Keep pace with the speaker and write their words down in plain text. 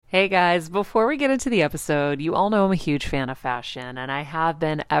Hey guys, before we get into the episode, you all know I'm a huge fan of fashion, and I have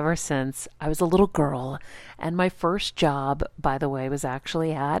been ever since I was a little girl. And my first job, by the way, was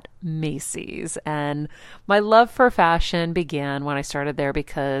actually at Macy's. And my love for fashion began when I started there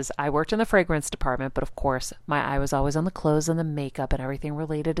because I worked in the fragrance department, but of course, my eye was always on the clothes and the makeup and everything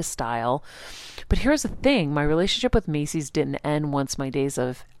related to style. But here's the thing, my relationship with Macy's didn't end once my days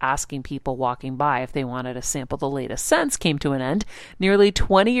of asking people walking by if they wanted to sample the latest scents came to an end. Nearly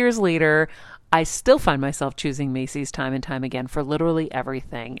 20 years later, I still find myself choosing Macy's time and time again for literally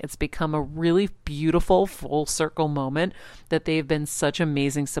everything. It's become a really beautiful full circle moment that they've been such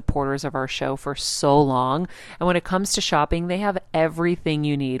amazing supporters of our show for so long. And when it comes to shopping, they have everything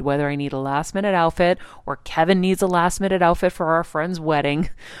you need, whether I need a last minute outfit or Kevin needs a last minute outfit for our friend's wedding.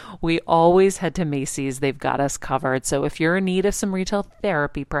 We always head to Macy's. They've got us covered. So if you're in need of some retail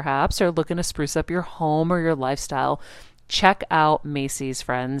therapy, perhaps, or looking to spruce up your home or your lifestyle, check out Macy's,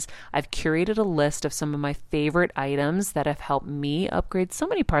 friends. I've curated a list of some of my favorite items that have helped me upgrade so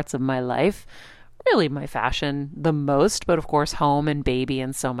many parts of my life. Really my fashion the most, but of course home and baby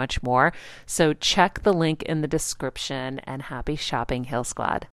and so much more. So check the link in the description and happy shopping, Hill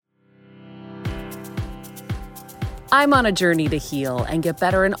Squad. I'm on a journey to heal and get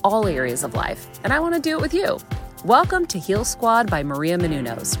better in all areas of life, and I want to do it with you. Welcome to Heal Squad by Maria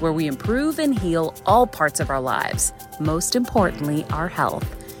Menounos, where we improve and heal all parts of our lives, most importantly, our health.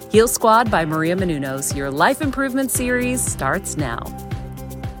 Heal Squad by Maria Menounos, your life improvement series starts now.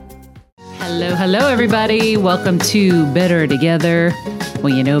 Hello, everybody. Welcome to Better Together.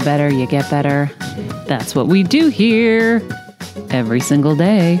 When you know better, you get better. That's what we do here every single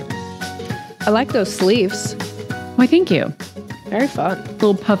day. I like those sleeves. Why, thank you. Very fun.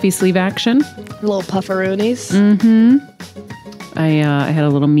 Little puffy sleeve action. Little pufferoonies. I had a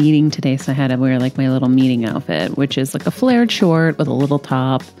little meeting today, so I had to wear like my little meeting outfit, which is like a flared short with a little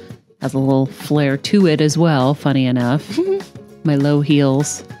top. Has a little flare to it as well, funny enough. My low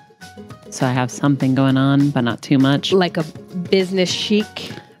heels. So I have something going on, but not too much. Like a business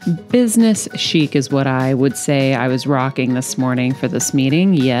chic. Business chic is what I would say I was rocking this morning for this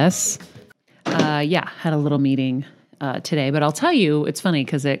meeting. Yes. Had a little meeting today, but I'll tell you, it's funny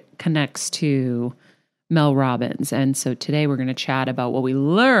because it connects to Mel Robbins. And so today we're going to chat about what we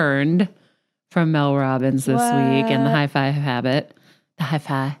learned from Mel Robbins this week and the high five habit. The high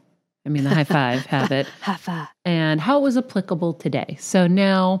five habit. High five. And how it was applicable today. So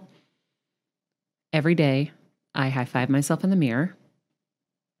now every day I high five myself in the mirror.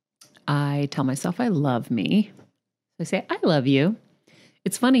 I tell myself I love me. I say, I love you.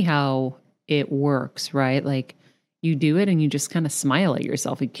 It's funny how it works, right? Like you do it and you just kind of smile at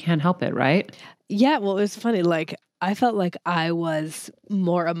yourself. You can't help it, right? Yeah, well, it was funny. Like, I felt like I was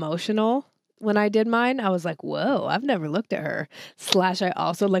more emotional when I did mine. I was like, whoa, I've never looked at her. / I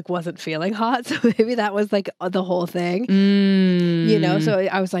also like wasn't feeling hot. So maybe that was like the whole thing, you know? So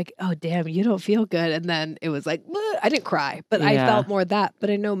I was like, oh, damn, you don't feel good. And then it was like, bleh. I didn't cry, but I felt more that.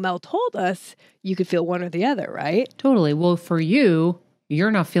 But I know Mel told us you could feel one or the other, right? Totally. Well, for you, you're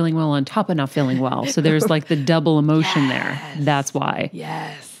not feeling well on top of not feeling well. So there's like the double emotion there. That's why.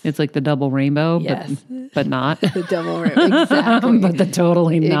 Yes. It's like the double rainbow, but not. The double rainbow. Exactly. But the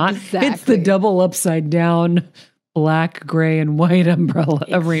totally not. Exactly. It's the double upside down black, gray, and white umbrella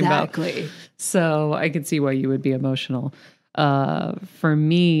of rainbow. Exactly. So I could see why you would be emotional. For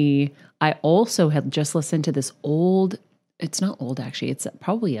me, I also had just listened to this it's not old actually, it's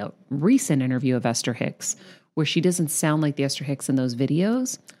probably a recent interview of Esther Hicks, where she doesn't sound like the Esther Hicks in those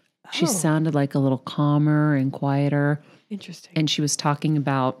videos. She sounded like a little calmer and quieter. Interesting. And she was talking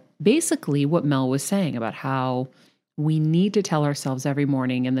about basically what Mel was saying about how we need to tell ourselves every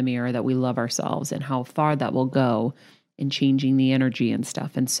morning in the mirror that we love ourselves and how far that will go in changing the energy and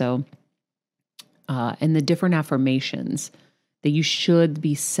stuff. And so, and the different affirmations that you should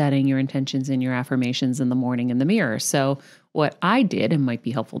be setting your intentions and your affirmations in the morning in the mirror. So what I did, and might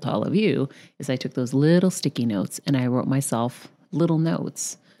be helpful to all of you, is I took those little sticky notes and I wrote myself little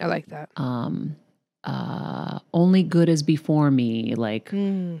notes. I like that. Only good is before me, like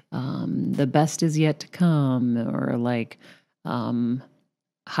the best is yet to come, or like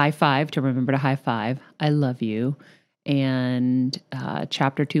high five, to remember to high five. I love you. And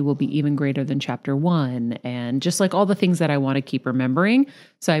chapter 2 will be even greater than chapter 1. And just like all the things that I want to keep remembering.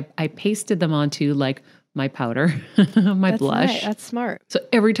 So I pasted them onto like my powder, my blush. Right. That's smart. So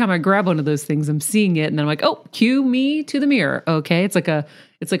every time I grab one of those things, I'm seeing it. And then I'm like, oh, cue me to the mirror. Okay. It's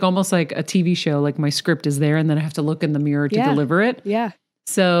like almost like a TV show. Like my script is there and then I have to look in the mirror to deliver it. Yeah.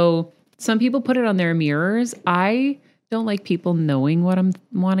 So some people put it on their mirrors. I don't like people knowing what I'm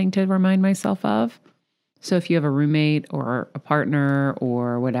wanting to remind myself of. So if you have a roommate or a partner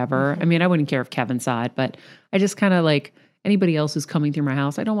or whatever, I mean, I wouldn't care if Kevin saw it, but I just kind of like anybody else who's coming through my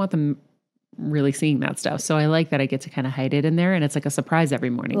house, I don't want them really seeing that stuff. So I like that I get to kind of hide it in there, and it's like a surprise every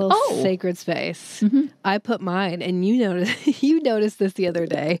morning. Little sacred space. I put mine, and you noticed this the other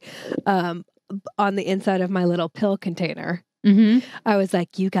day, on the inside of my little pill container. I was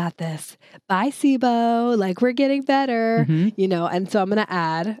like, you got this. Bye, SIBO. Like, we're getting better, you know? And so I'm going to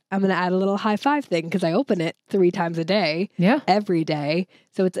add a little high five thing because I open it 3 times a day. Yeah. Every day.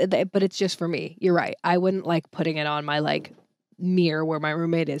 So but it's just for me. You're right. I wouldn't like putting it on my like mirror where my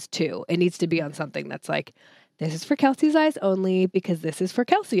roommate is too. It needs to be on something that's like, this is for Kelsey's eyes only because this is for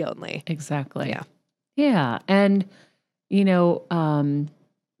Kelsey only. Exactly. Yeah. Yeah. And, you know,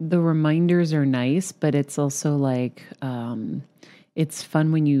 the reminders are nice, but it's also like, it's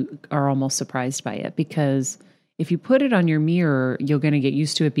fun when you are almost surprised by it, because if you put it on your mirror, you're going to get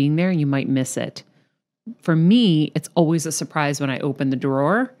used to it being there and you might miss it. For me, it's always a surprise when I open the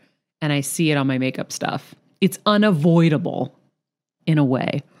drawer and I see it on my makeup stuff. It's unavoidable in a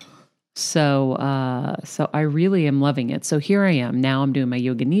way. So I really am loving it. So here I am. Now I'm doing my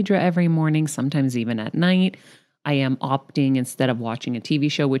yoga nidra every morning, sometimes even at night. I am opting, instead of watching a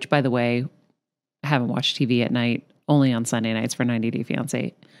TV show, which, by the way, I haven't watched TV at night, only on Sunday nights for 90 Day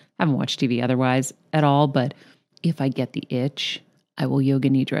Fiancé. I haven't watched TV otherwise at all, but if I get the itch, I will yoga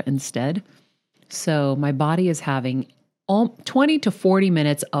nidra instead. So my body is having 20 to 40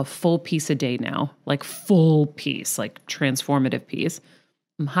 minutes of full peace a day now, like full peace, like transformative peace.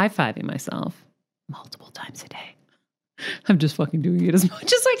 I'm high-fiving myself multiple times a day. I'm just fucking doing it as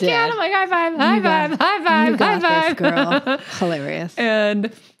much as I can. I'm like, high five, high five, high five, you got high this, five. girl. Hilarious.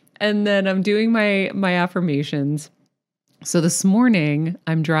 And then I'm doing my affirmations. So this morning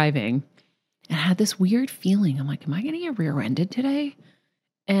I'm driving and I had this weird feeling. I'm like, am I going to get rear-ended today?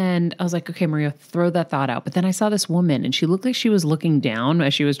 And I was like, okay, Maria, throw that thought out. But then I saw this woman and she looked like she was looking down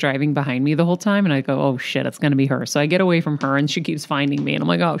as she was driving behind me the whole time. And I go, oh shit, it's going to be her. So I get away from her and she keeps finding me. And I'm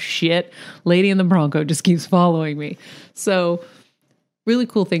like, oh shit, lady in the Bronco just keeps following me. So really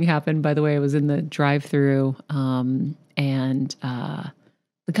cool thing happened. By the way, I was in the drive-through and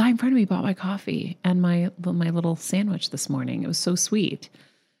the guy in front of me bought my coffee and my little sandwich this morning. It was so sweet.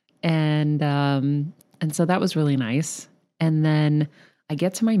 And so that was really nice. And then I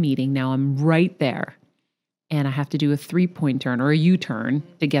get to my meeting. Now I'm right there and I have to do a 3-point turn or a U-turn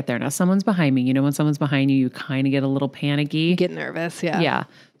to get there. Now someone's behind me. You know, when someone's behind you, you kind of get a little panicky. Get nervous. Yeah. Yeah.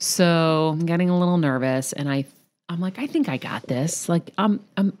 So I'm getting a little nervous and I'm like, I think I got this. Like I'm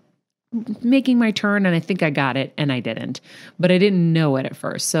making my turn and I think I got it and I didn't, but I didn't know it at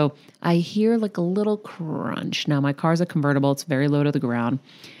first. So I hear like a little crunch. Now my car's a convertible. It's very low to the ground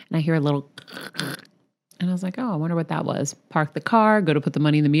and I hear a little and I was like, oh, I wonder what that was. Park the car, go to put the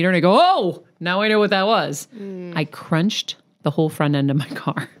money in the meter, and I go, oh, now I know what that was. I crunched the whole front end of my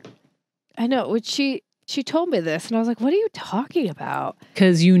car. I know. Which she told me this, and I was like, what are you talking about?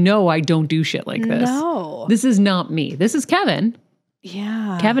 Because you know I don't do shit like this. No. This is not me. This is Kevin.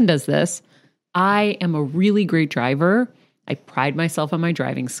 Yeah. Kevin does this. I am a really great driver. I pride myself on my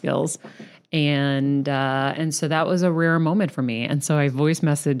driving skills. And so that was a rare moment for me. And so I voice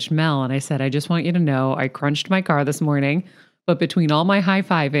messaged Mel and I said, I just want you to know I crunched my car this morning, but between all my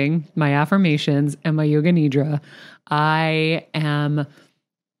high-fiving, my affirmations, and my yoga nidra, I am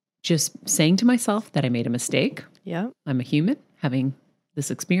just saying to myself that I made a mistake. Yeah. I'm a human having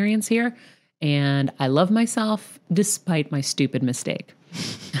this experience here. And I love myself despite my stupid mistake.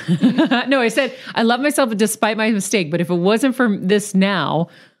 No, I said, I love myself despite my mistake. But if it wasn't for this now,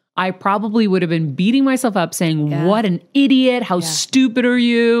 I probably would have been beating myself up saying, what an idiot. How stupid are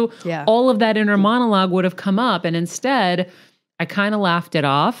you? Yeah. All of that inner monologue would have come up. And instead, I kind of laughed it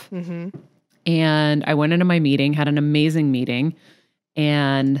off. And I went into my meeting, had an amazing meeting.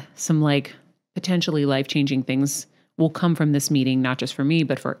 And some like potentially life-changing things will come from this meeting, not just for me,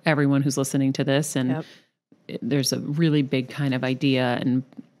 but for everyone who's listening to this. And there's a really big kind of idea and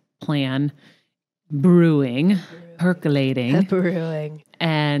plan brewing. Percolating. Brewing.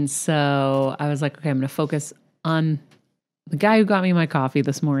 And so I was like, okay, I'm going to focus on the guy who got me my coffee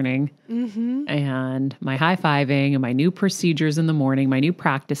this morning and my high-fiving and my new procedures in the morning, my new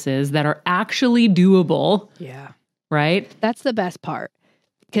practices that are actually doable. Yeah. Right? That's the best part.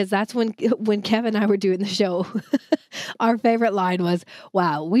 Because that's when Kevin and I were doing the show, our favorite line was,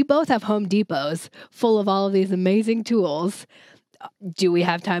 wow, we both have Home Depots full of all of these amazing tools. Do we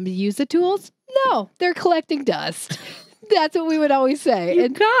have time to use the tools? No, they're collecting dust. That's what we would always say. You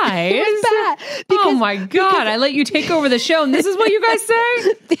and guys. It was bad. Oh my God. I let you take over the show and this is what you guys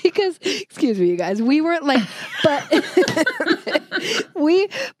say? Because, excuse me, you guys, we weren't like, but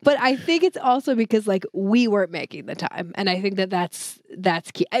but I think it's also because like we weren't making the time. And I think that's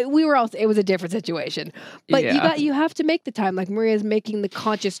key. We were also, it was a different situation, but you have to make the time. Like Maria's making the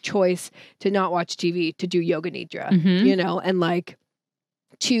conscious choice to not watch TV, to do yoga nidra, you know, and like,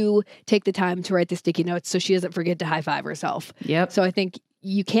 to take the time to write the sticky notes so she doesn't forget to high five herself. Yep. So I think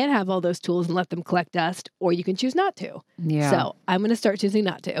you can have all those tools and let them collect dust, or you can choose not to. Yeah. So I'm going to start choosing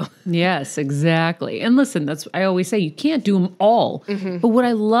not to. Yes, exactly. And listen, I always say you can't do them all. But what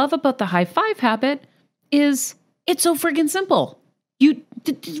I love about the high five habit is it's so friggin' simple.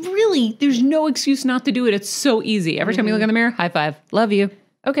 Really, there's no excuse not to do it. It's so easy. Every time you look in the mirror, high five. Love you.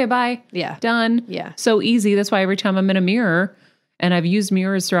 Okay, bye. Yeah. Done. Yeah. So easy. That's why every time I'm in a mirror, and I've used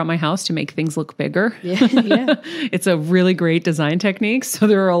mirrors throughout my house to make things look bigger. Yeah. It's a really great design technique. So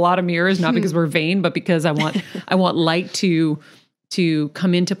there are a lot of mirrors, not because we're vain, but because I want light to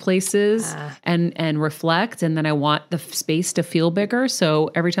come into places and reflect. And then I want the space to feel bigger. So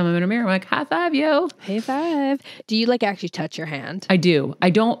every time I'm in a mirror, I'm like, high five, yo. High five. Do you like actually touch your hand? I do.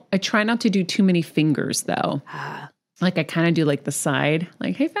 I try not to do too many fingers though. Like I kind of do like the side,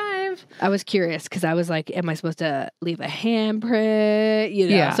 like, hey, five. I was curious because I was like, am I supposed to leave a handprint? You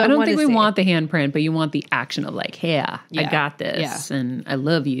know, Yeah, so I don't think we want the handprint, but you want the action of like, hey, I got this and I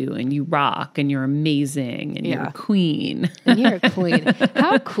love you and you rock and you're amazing and you're a queen. And you're a queen.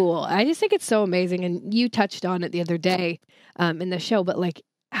 How cool. I just think it's so amazing. And you touched on it the other day in the show, but like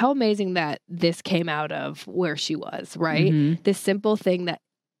how amazing that this came out of where she was, right? This simple thing that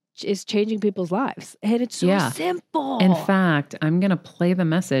is changing people's lives. And it's so simple. In fact, I'm going to play the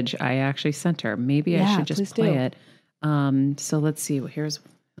message I actually sent her. Maybe I should just play it. So let's see.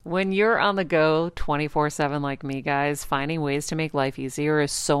 When you're on the go 24/7 like me, guys, finding ways to make life easier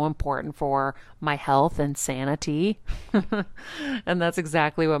is so important for my health and sanity. And that's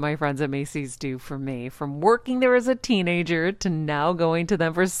exactly what my friends at Macy's do for me. From working there as a teenager to now going to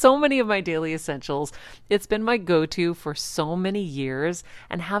them for so many of my daily essentials, it's been my go-to for so many years.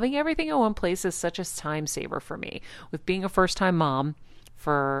 And having everything in one place is such a time saver for me. With being a first-time mom,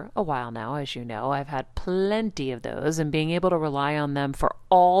 for a while now, as you know, I've had plenty of those, and being able to rely on them for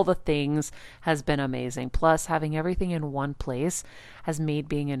all the things has been amazing. Plus, having everything in one place has made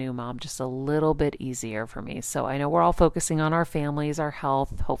being a new mom just a little bit easier for me. So I know we're all focusing on our families, our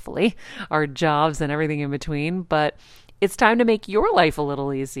health, hopefully, our jobs and everything in between, but it's time to make your life a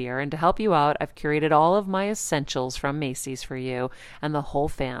little easier. And to help you out, I've curated all of my essentials from Macy's for you and the whole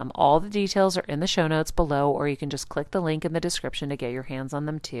fam. All the details are in the show notes below, or you can just click the link in the description to get your hands on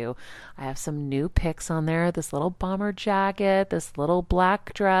them too. I have some new picks on there. This little bomber jacket, this little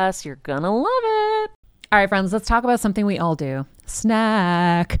black dress. You're gonna love it. All right, friends, let's talk about something we all do.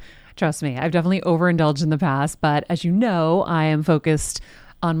 Snack. Trust me, I've definitely overindulged in the past, but as you know, I am focused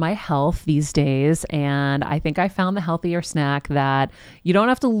on my health these days, and I think I found the healthier snack that you don't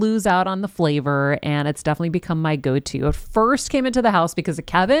have to lose out on the flavor, and it's definitely become my go-to. It first came into the house because of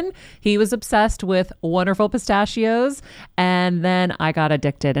Kevin. He was obsessed with wonderful pistachios, and then I got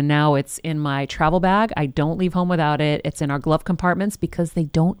addicted, and now it's in my travel bag. I don't leave home without it. It's in our glove compartments because they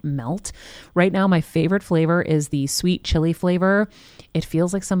don't melt. Right now, my favorite flavor is the sweet chili flavor. It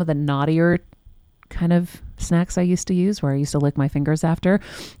feels like some of the naughtier kind of snacks I used to use, where I used to lick my fingers after.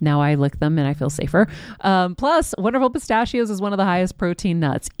 Now I lick them and I feel safer. Plus, Wonderful Pistachios is one of the highest protein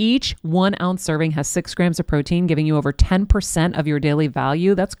nuts. Each 1 ounce serving has 6 grams of protein, giving you over 10% of your daily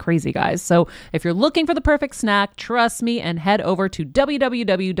value. That's crazy, guys. So if you're looking for the perfect snack, trust me and head over to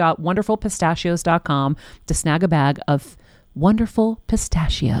www.wonderfulpistachios.com to snag a bag of Wonderful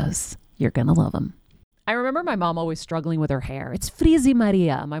Pistachios. You're going to love them. I remember my mom always struggling with her hair. It's Frizi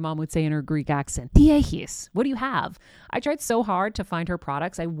Maria, my mom would say in her Greek accent. Diehis, what do you have? I tried so hard to find her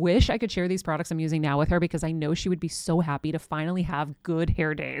products. I wish I could share these products I'm using now with her because I know she would be so happy to finally have good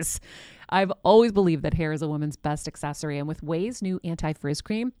hair days. I've always believed that hair is a woman's best accessory, and with Ouai's new anti-frizz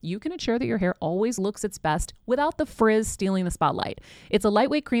cream, you can ensure that your hair always looks its best without the frizz stealing the spotlight. It's a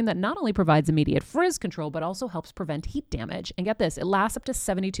lightweight cream that not only provides immediate frizz control, but also helps prevent heat damage. And get this, it lasts up to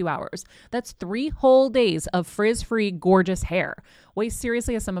 72 hours. That's 3 whole days of frizz-free, gorgeous hair. Ouai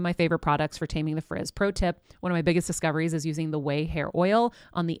seriously has some of my favorite products for taming the frizz. Pro tip, one of my biggest discoveries is using the Ouai hair oil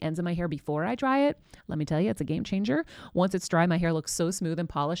on the ends of my hair before I dry it. Let me tell you, it's a game changer. Once it's dry, my hair looks so smooth and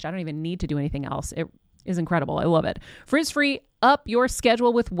polished, I don't even need to do anything else. It is incredible. I love it. Frizz-free, up your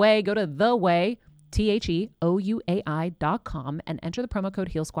schedule with Ouai. Go to the Ouai, TheOuai.com, and enter the promo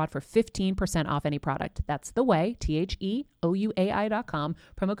code HealSquad for 15% off any product. That's the Ouai, TheOuai.com,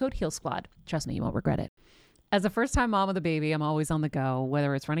 promo code HealSquad. Trust me, you won't regret it. As a first-time mom with a baby, I'm always on the go,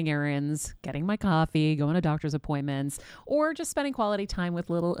 whether it's running errands, getting my coffee, going to doctor's appointments, or just spending quality time with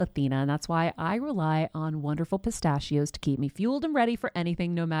little Athena. And that's why I rely on wonderful pistachios to keep me fueled and ready for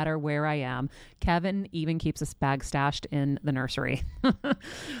anything, no matter where I am. Kevin even keeps a bag stashed in the nursery.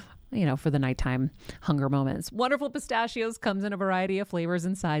 For the nighttime hunger moments. Wonderful Pistachios comes in a variety of flavors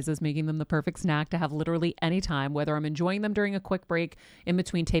and sizes, making them the perfect snack to have literally any time, whether I'm enjoying them during a quick break in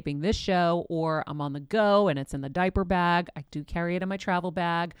between taping this show or I'm on the go and it's in the diaper bag. I do carry it in my travel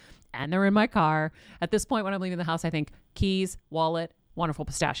bag and they're in my car. At this point, when I'm leaving the house, I think keys, wallet, wonderful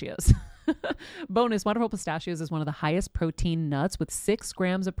pistachios. Bonus, Wonderful Pistachios is one of the highest protein nuts with 6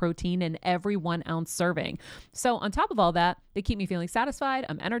 grams of protein in every 1 ounce serving. So on top of all that, they keep me feeling satisfied.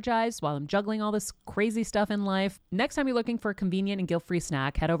 I'm energized while I'm juggling all this crazy stuff in life. Next time you're looking for a convenient and guilt-free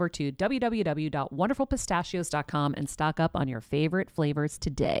snack, head over to www.wonderfulpistachios.com and stock up on your favorite flavors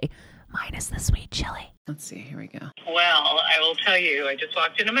today, minus the sweet chili. Let's see, here we go. Well, I will tell you, I just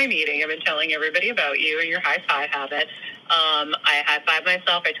walked into my meeting. I've been telling everybody about you and your high five habit. I high five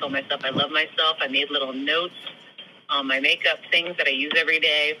myself. I told myself I love myself. I made little notes on my makeup, things that I use every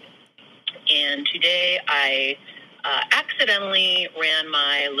day. And today I accidentally ran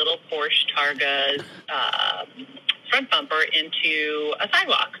my little Porsche Targa's front bumper into a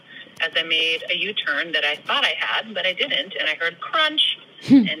sidewalk as I made a U-turn that I thought I had, but I didn't. And I heard crunch.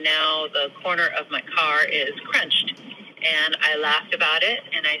 And now the corner of my car is crunched. And I laughed about it,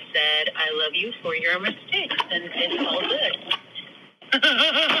 and I said, I love you for your mistakes, and it's all good.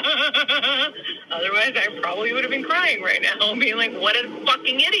 Otherwise, I probably would have been crying right now, being like, what a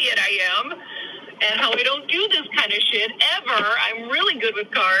fucking idiot I am, and how I don't do this kind of shit ever. I'm really good with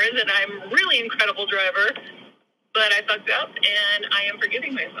cars, and I'm really incredible driver, but I fucked up, and I am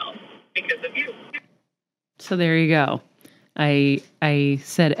forgiving myself because of you. So there you go. I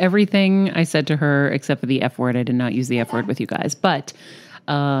said everything I said to her except for the F word. I did not use the F word with you guys, but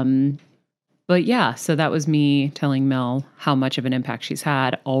yeah, so that was me telling Mel how much of an impact she's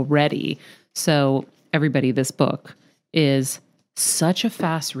had already. So everybody, this book is such a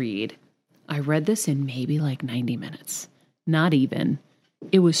fast read. I read this in maybe like 90 minutes, not even.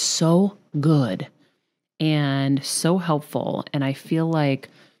 It was so good and so helpful. And I feel like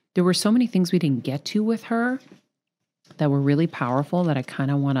there were so many things we didn't get to with her that were really powerful that I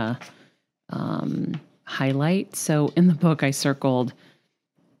kind of want to highlight. So in the book, I circled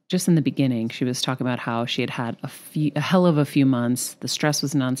just in the beginning, she was talking about how she had a hell of a few months. The stress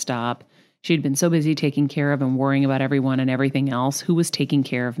was nonstop. She'd been so busy taking care of and worrying about everyone and everything else. Who was taking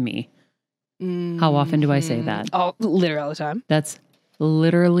care of me? Mm-hmm. How often do I say that? Literally all the time. That's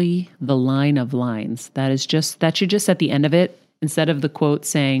literally the line of lines. That should just at the end of it, instead of the quote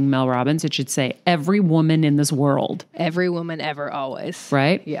saying Mel Robbins, it should say, every woman in this world. Every woman ever, always.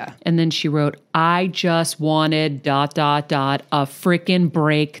 Right? Yeah. And then she wrote, I just wanted ... a freaking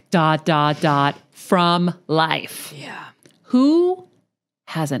break ... from life. Yeah. Who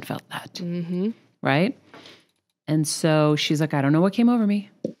hasn't felt that? Mm-hmm. Right? And so she's like, I don't know what came over me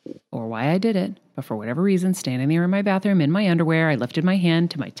or why I did it, but for whatever reason, standing there in my bathroom in my underwear, I lifted my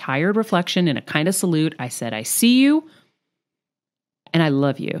hand to my tired reflection in a kind of salute. I said, I see you. And I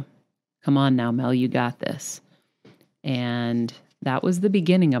love you. Come on now, Mel, you got this. And that was the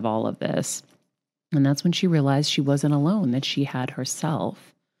beginning of all of this. And that's when she realized she wasn't alone, that she had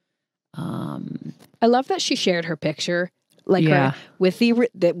herself. I love that she shared her picture, like her, with the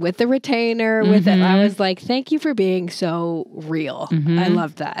retainer, with it. I was like, thank you for being so real. Mm-hmm. I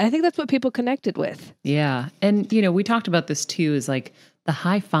love that. I think that's what people connected with. Yeah. And, we talked about this too, is like, the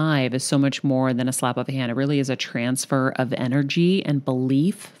high five is so much more than a slap of the hand. It really is a transfer of energy and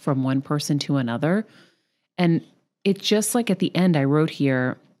belief from one person to another. And it's just like at the end, I wrote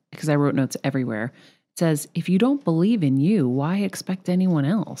here, because I wrote notes everywhere, it says, if you don't believe in you, why expect anyone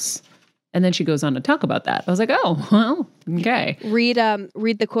else? And then she goes on to talk about that. I was like, oh, well, okay. Read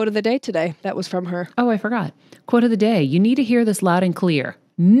the quote of the day today. That was from her. Oh, I forgot. Quote of the day. You need to hear this loud and clear.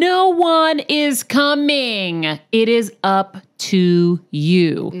 No one is coming. It is up to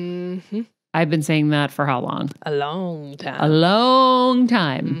you. Mm-hmm. I've been saying that for how long? A long time. A long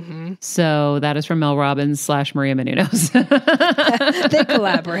time. Mm-hmm. So that is from Mel Robbins / Maria Menounos. They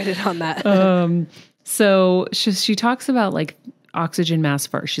collaborated on that. So she talks about like oxygen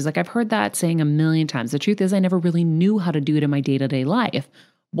mask first. She's like, I've heard that saying a million times. The truth is I never really knew how to do it in my day-to-day life.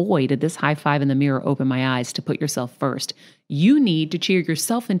 Boy, did this high five in the mirror open my eyes to put yourself first. You need to cheer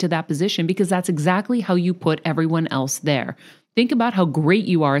yourself into that position because that's exactly how you put everyone else there. Think about how great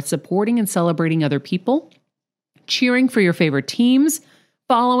you are at supporting and celebrating other people, cheering for your favorite teams,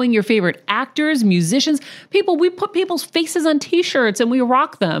 following your favorite actors, musicians, people. We put people's faces on t-shirts and we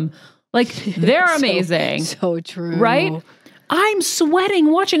rock them. Like, they're amazing. So true. Right? I'm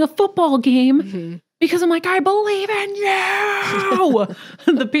sweating watching a football game because I'm like, I believe in you.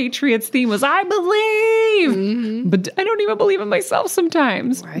 The Patriots theme was, I believe. But I don't even believe in myself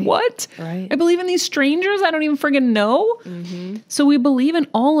sometimes. Right. What? Right. I believe in these strangers I don't even friggin' know. So we believe in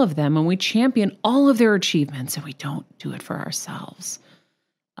all of them and we champion all of their achievements and we don't do it for ourselves.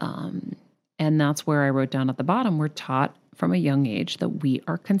 And that's where I wrote down at the bottom, we're taught from a young age that we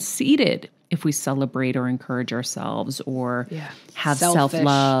are conceited if we celebrate or encourage ourselves or have Selfish.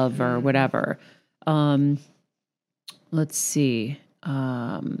 self-love or whatever. Let's see.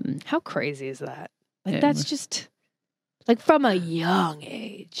 How crazy is that? Like, Yeah. that's just like from a young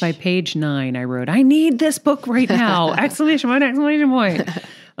age. By page 9, I wrote, I need this book right now! Exclamation point, exclamation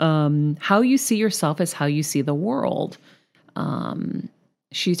point. How you see yourself is how you see the world.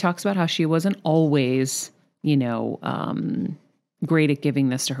 She talks about how she wasn't always, great at giving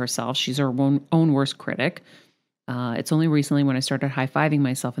this to herself. She's her own worst critic. It's only recently when I started high-fiving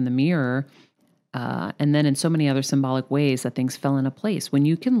myself in the mirror, and then in so many other symbolic ways that things fell into place. When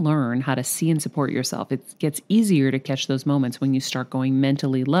you can learn how to see and support yourself, it gets easier to catch those moments when you start going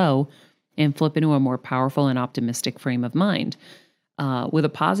mentally low and flip into a more powerful and optimistic frame of mind. With a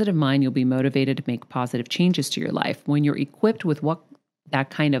positive mind, you'll be motivated to make positive changes to your life. When you're equipped with what that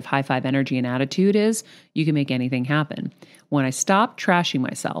kind of high five energy and attitude is, you can make anything happen. When I stopped trashing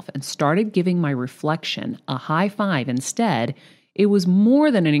myself and started giving my reflection a high five instead, it was more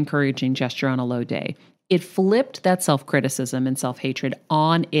than an encouraging gesture on a low day. It flipped that self-criticism and self-hatred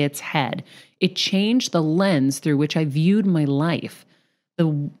on its head. It changed the lens through which I viewed my life.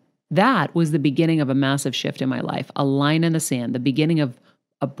 That was the beginning of a massive shift in my life, a line in the sand, the beginning of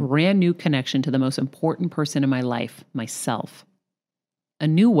a brand new connection to the most important person in my life, myself. A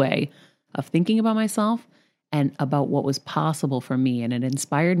new way of thinking about myself and about what was possible for me. And it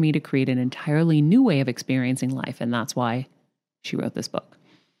inspired me to create an entirely new way of experiencing life. And that's why she wrote this book.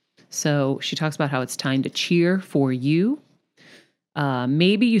 So she talks about how it's time to cheer for you.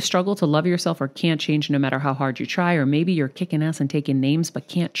 Maybe you struggle to love yourself or can't change no matter how hard you try. Or maybe you're kicking ass and taking names, but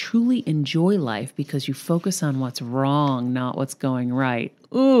can't truly enjoy life because you focus on what's wrong, not what's going right.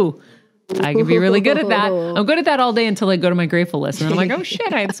 Ooh, I can be really good at that. I'm good at that all day until I go to my grateful list. And I'm like, oh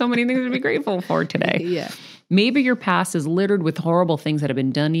shit, I had so many things to be grateful for today. Yeah. Maybe your past is littered with horrible things that have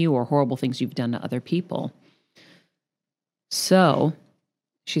been done to you or horrible things you've done to other people. So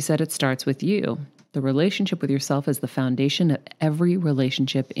she said it starts with you. The relationship with yourself is the foundation of every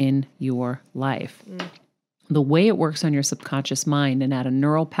relationship in your life. The way it works on your subconscious mind and at a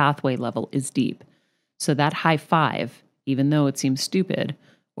neural pathway level is deep. So that high five, even though it seems stupid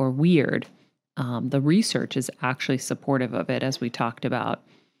or weird, the research is actually supportive of it, as we talked about.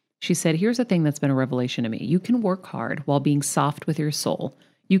 She said, here's a thing that's been a revelation to me. You can work hard while being soft with your soul.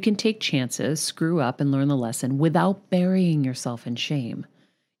 You can take chances, screw up, and learn the lesson without burying yourself in shame.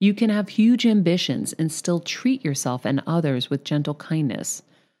 You can have huge ambitions and still treat yourself and others with gentle kindness.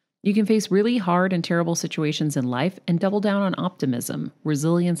 You can face really hard and terrible situations in life and double down on optimism,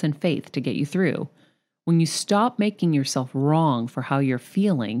 resilience, and faith to get you through. When you stop making yourself wrong for how you're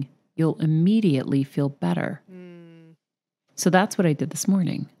feeling, you'll immediately feel better. So that's what I did this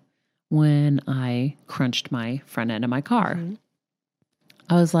morning when I crunched my front end of my car.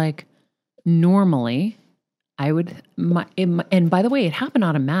 I was like, normally I would, and by the way, it happened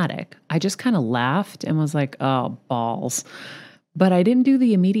automatic. I just kind of laughed and was like, oh, balls. But I didn't do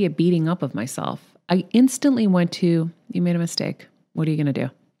the immediate beating up of myself. I instantly went to, you made a mistake. What are you going to do?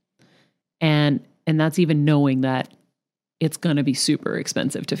 And that's even knowing that it's going to be super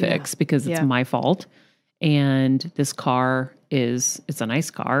expensive to fix because it's my fault. And this car it's a nice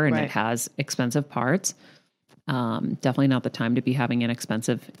car and it has expensive parts. Definitely not the time to be having an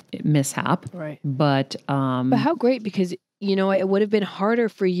expensive mishap. Right. But how great, because it would have been harder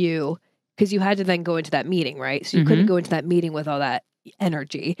for you because you had to then go into that meeting, right? So you couldn't go into that meeting with all that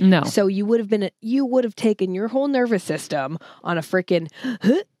energy. No. So you would have taken your whole nervous system on a freaking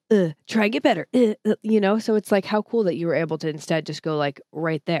try and get better. So it's like, how cool that you were able to instead just go like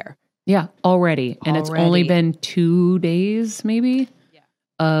right there. Yeah, already. And it's only been 2 days maybe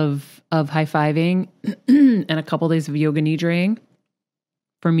of high-fiving and a couple days of yoga nidraing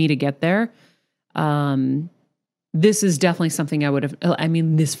for me to get there. This is definitely something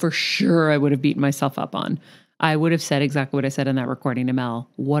this for sure I would have beaten myself up on. I would have said exactly what I said in that recording to Mel.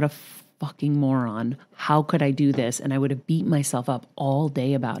 What a fucking moron. How could I do this? And I would have beat myself up all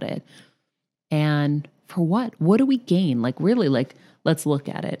day about it. And for what? What do we gain? Like really, let's look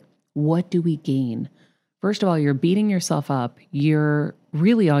at it. What do we gain? First of all, you're beating yourself up. You're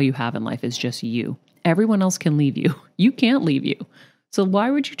really all you have in life is just you. Everyone else can leave you. You can't leave you. So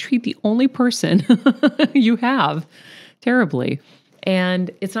why would you treat the only person you have terribly? And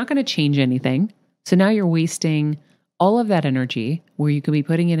it's not going to change anything. So now you're wasting all of that energy where you could be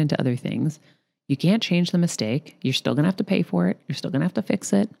putting it into other things. You can't change the mistake. You're still going to have to pay for it. You're still going to have to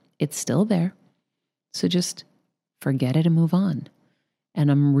fix it. It's still there. So just forget it and move on.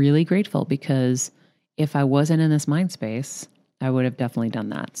 And I'm really grateful because if I wasn't in this mind space, I would have definitely done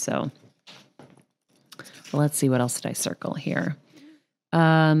that. So let's see, what else did I circle here?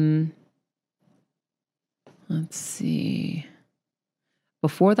 Let's see.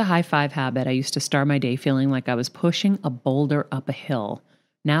 Before the high five habit, I used to start my day feeling like I was pushing a boulder up a hill.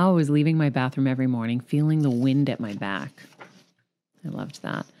 Now I was leaving my bathroom every morning, feeling the wind at my back. I loved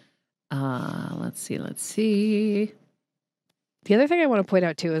that. Let's see. The other thing I want to point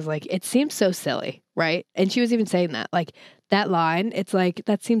out too is like, it seems so silly, right? And she was even saying that, like that line, it's like,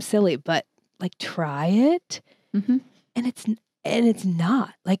 that seems silly, but like try it. Mm-hmm. And it's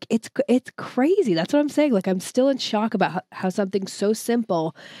not like, it's crazy. That's what I'm saying. Like, I'm still in shock about how something's so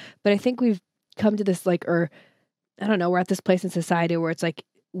simple, but I think we've come to this like, or I don't know, we're at this place in society where it's like,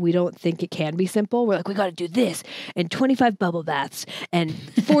 we don't think it can be simple. We're like, we got to do this and 25 bubble baths and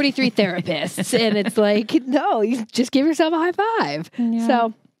 43 therapists. And it's like, no, you just give yourself a high five. Yeah.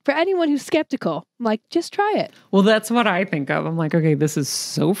 So for anyone who's skeptical, I'm like, just try it. Well, that's what I think of. I'm like, okay, this is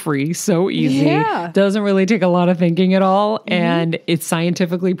so free, so easy. Yeah. Doesn't really take a lot of thinking at all. Mm-hmm. And it's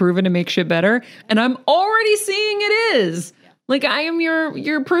scientifically proven to make shit better. And I'm already seeing it is. Yeah. Like, I am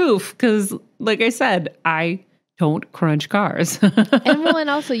your proof. Because like I said, I don't crunch cars. and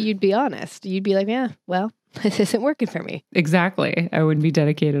also you'd be honest. You'd be like, yeah, well, this isn't working for me. Exactly. I wouldn't be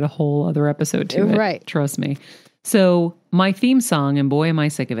dedicated a whole other episode to it. Right. Trust me. So my theme song, and boy, am I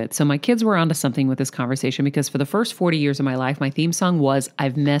sick of it. So my kids were onto something with this conversation because for the first 40 years of my life, my theme song was,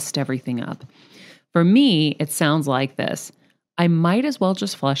 I've messed everything up. For me, it sounds like this. I might as well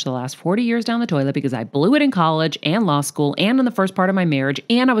just flush the last 40 years down the toilet because I blew it in college and law school and in the first part of my marriage,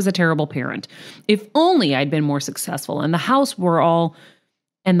 and I was a terrible parent. If only I'd been more successful and the house where all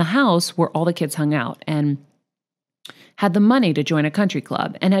the kids hung out and had the money to join a country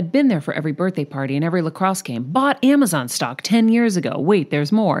club and had been there for every birthday party and every lacrosse game, bought Amazon stock 10 years ago. Wait,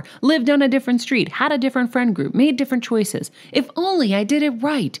 there's more. Lived on a different street, had a different friend group, made different choices. If only I did it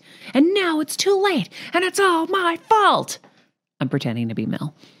right. And now it's too late and it's all my fault. I'm pretending to be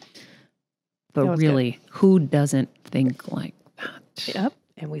Mel. But really, who doesn't think like that? Yep.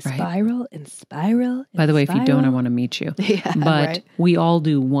 And we spiral and spiral. By the way, if you don't, I want to meet you. Yeah, but we all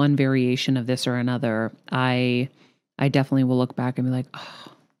do one variation of this or another. I definitely will look back and be like,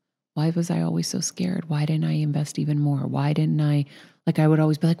 oh, why was I always so scared? Why didn't I invest even more? Why didn't I? Like, I would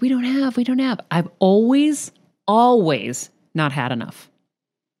always be like, we don't have. I've always not had enough.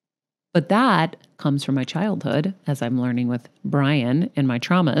 But that comes from my childhood, as I'm learning with Brian and my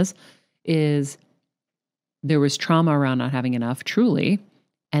traumas, is there was trauma around not having enough, truly.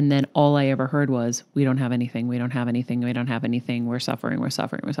 And then all I ever heard was, we don't have anything. We don't have anything. We don't have anything. We're suffering.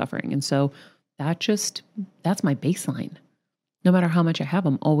 And so that's my baseline. No matter how much I have,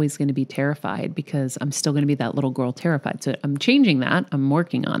 I'm always going to be terrified because I'm still going to be that little girl terrified. So I'm changing that. I'm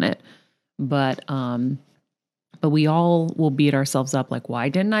working on it. But we all will beat ourselves up like, why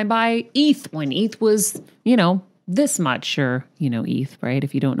didn't I buy ETH when ETH was, this much? Or, ETH, right?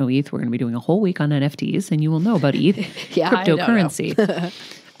 If you don't know ETH, we're going to be doing a whole week on NFTs and you will know about ETH, cryptocurrency.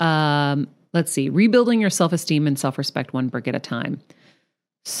 Let's see. Rebuilding your self-esteem and self-respect one brick at a time.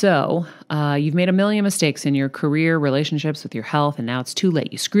 So you've made a million mistakes in your career, relationships, with your health, and now it's too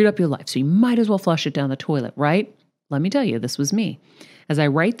late. You screwed up your life, so you might as well flush it down the toilet, right? Let me tell you, this was me. As I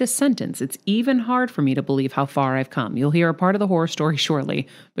write this sentence, it's even hard for me to believe how far I've come. You'll hear a part of the horror story shortly,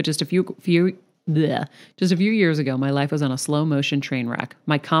 but just a few years ago, my life was on a slow motion train wreck.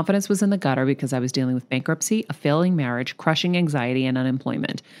 My confidence was in the gutter because I was dealing with bankruptcy, a failing marriage, crushing anxiety, and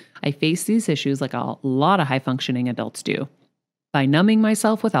unemployment. I faced these issues like a lot of high-functioning adults do. By numbing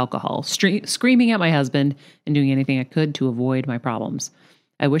myself with alcohol, screaming at my husband, and doing anything I could to avoid my problems.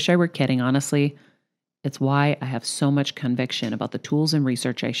 I wish I were kidding, honestly. It's why I have so much conviction about the tools and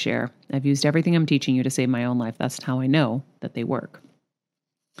research I share. I've used everything I'm teaching you to save my own life. That's how I know that they work.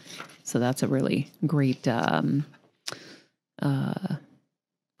 So that's a really great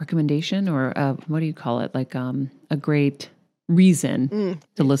recommendation, or what do you call it? Like a great reason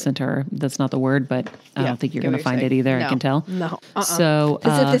to listen to her. That's not the word, but I don't think you're going to find it either. No, I can tell. No. So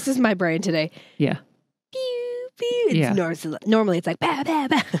this is my brain today. Yeah. Pew, pew. It's normally it's like bah, bah,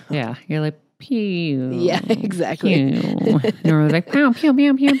 bah. Yeah. You're like pew. Yeah, exactly. Pew. Normally like pew, pew,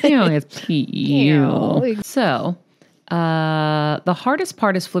 pew, pew, pew. It's pew. So the hardest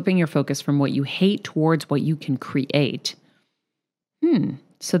part is flipping your focus from what you hate towards what you can create.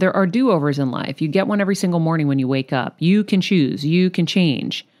 So there are do-overs in life. You get one every single morning when you wake up. You can choose. You can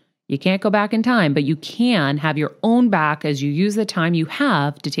change. You can't go back in time, but you can have your own back as you use the time you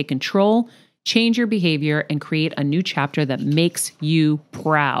have to take control, change your behavior, and create a new chapter that makes you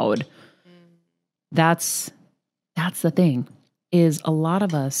proud. That's the thing, is a lot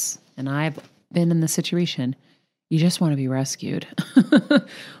of us, and I've been in this situation, you just want to be rescued.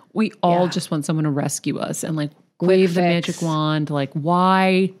 We all just want someone to rescue us and like wave the magic wand. Like,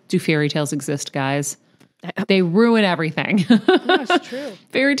 why do fairy tales exist, guys? They ruin everything. That's true.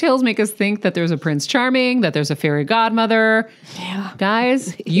 Fairy tales make us think that there's a Prince Charming, that there's a fairy godmother. Yeah.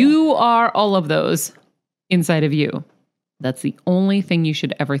 Guys, you are all of those inside of you. That's the only thing you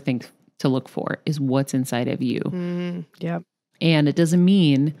should ever think to look for, is what's inside of you. Yep. And it doesn't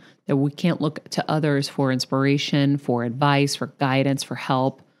mean that we can't look to others for inspiration, for advice, for guidance, for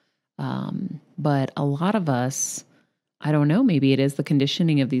help. But a lot of us, I don't know, maybe it is the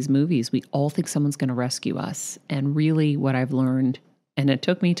conditioning of these movies. We all think someone's going to rescue us. And really what I've learned, and it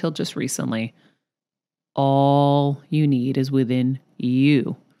took me till just recently, all you need is within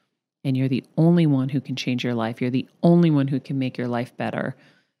you. And you're the only one who can change your life. You're the only one who can make your life better.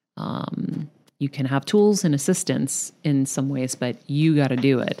 You can have tools and assistance in some ways, but you got to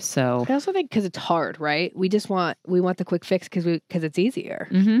do it. So I also think because it's hard, right? We want the quick fix because it's easier.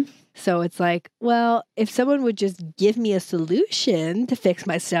 So it's like, well, if someone would just give me a solution to fix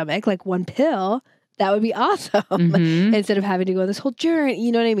my stomach, like one pill, that would be awesome. Instead of having to go this whole journey,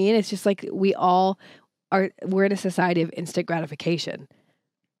 you know what I mean? It's just like we're in a society of instant gratification.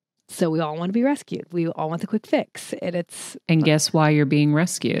 So we all want to be rescued. We all want the quick fix. And guess why you're being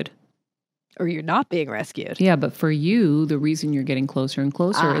rescued? Or you're not being rescued. Yeah, but for you, the reason you're getting closer and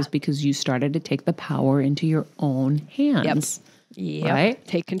closer is because you started to take the power into your own hands. Yep. Right?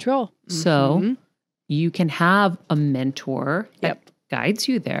 Take control. So you can have a mentor that guides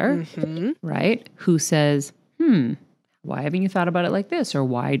you there, right? Who says, why haven't you thought about it like this? Or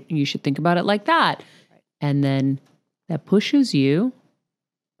why you should think about it like that? Right. And then that pushes you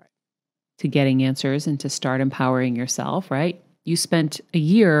to getting answers and to start empowering yourself, right? You spent a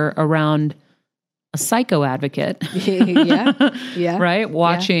year around a psycho advocate. Right?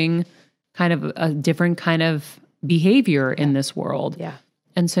 Watching kind of a different kind of behavior in this world. Yeah.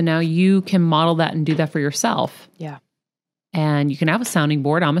 And so now you can model that and do that for yourself. Yeah. And you can have a sounding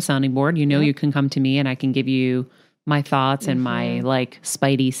board. I'm a sounding board. You know, you can come to me and I can give you my thoughts and my like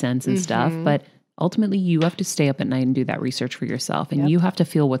spidey sense and stuff. But ultimately you have to stay up at night and do that research for yourself. And you have to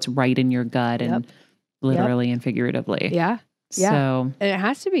feel what's right in your gut and literally and figuratively. Yeah. So, and it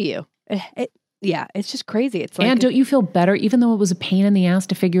has to be you. It's just crazy. It's like, and don't you feel better, even though it was a pain in the ass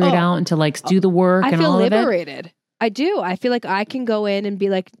to figure it out and to like do the work and all of it? I feel liberated. I do. I feel like I can go in and be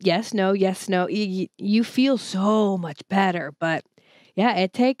like, yes, no, yes, no. You feel so much better. But yeah,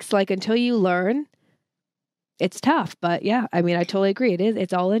 it takes like until you learn, it's tough. But yeah, I mean, I totally agree. It is.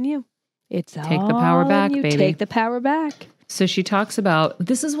 It's all in you. It's Take the power back, baby. Take the power back. So she talks about,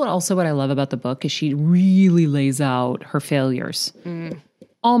 this is what I love about the book, is she really lays out her failures.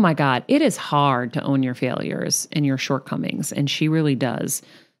 Oh my God, it is hard to own your failures and your shortcomings, and she really does.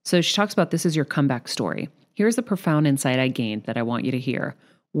 So she talks about, this is your comeback story. Here's the profound insight I gained that I want you to hear.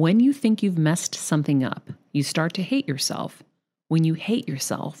 When you think you've messed something up, you start to hate yourself. When you hate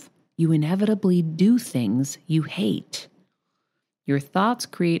yourself, you inevitably do things you hate. Your thoughts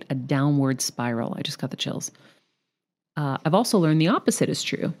create a downward spiral. I just got the chills. I've also learned the opposite is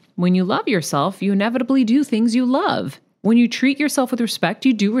true. When you love yourself, you inevitably do things you love. When you treat yourself with respect,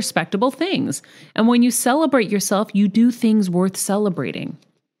 you do respectable things. And when you celebrate yourself, you do things worth celebrating.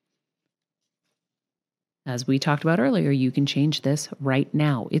 As we talked about earlier, you can change this right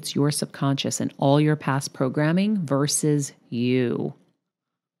now. It's your subconscious and all your past programming versus you.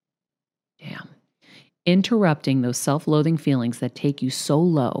 Damn. Interrupting those self-loathing feelings that take you so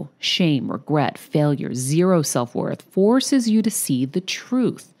low, shame, regret, failure, zero self-worth, forces you to see the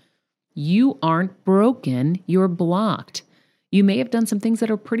truth. You aren't broken, you're blocked. You may have done some things that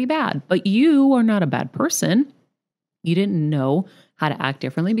are pretty bad, but you are not a bad person. You didn't know how to act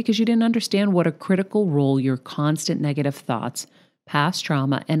differently because you didn't understand what a critical role your constant negative thoughts, past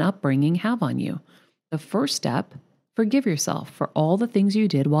trauma, and upbringing have on you. The first step, forgive yourself for all the things you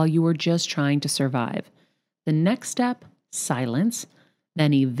did while you were just trying to survive. The next step, silence,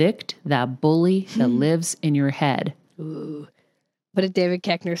 then evict that bully that lives in your head. Ooh. What did David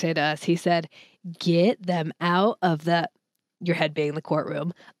Keckner say to us? He said, get them out of your head being the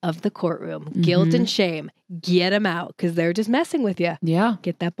courtroom, of the courtroom. Guilt and shame, get them out because they're just messing with you. Yeah.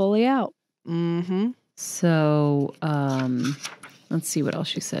 Get that bully out. So, let's see what else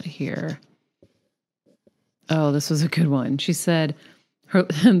she said here. Oh, this was a good one. She said,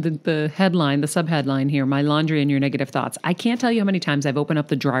 the headline, the subheadline here, my laundry and your negative thoughts. I can't tell you how many times I've opened up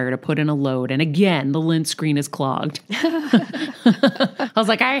the dryer to put in a load, and again, the lint screen is clogged. I was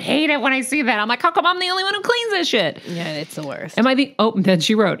like, I hate it when I see that. I'm like, how come I'm the only one who cleans this shit? Yeah, it's the worst. Then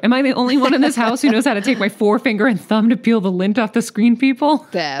she wrote, am I the only one in this house who knows how to take my forefinger and thumb to peel the lint off the screen, people?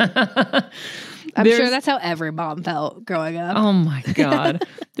 Bad. I'm sure that's how every mom felt growing up. Oh my God.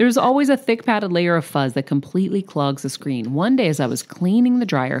 There's always a thick padded layer of fuzz that completely clogs the screen. One day as I was cleaning the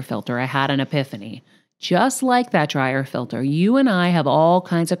dryer filter, I had an epiphany. Just like that dryer filter, you and I have all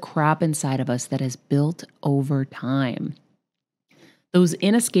kinds of crap inside of us that has built over time. Those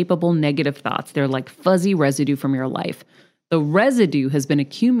inescapable negative thoughts, they're like fuzzy residue from your life. The residue has been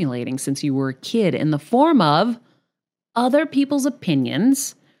accumulating since you were a kid in the form of other people's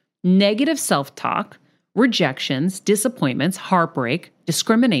opinions, negative self-talk, rejections, disappointments, heartbreak,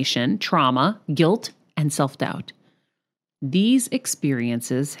 discrimination, trauma, guilt, and self-doubt. These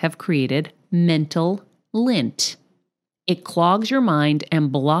experiences have created mental lint. It clogs your mind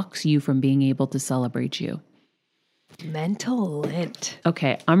and blocks you from being able to celebrate you. Mental lint.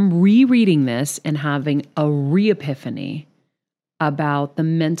 Okay, I'm rereading this and having a re-epiphany about the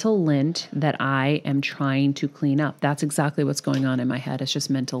mental lint that I am trying to clean up. That's exactly what's going on in my head. It's just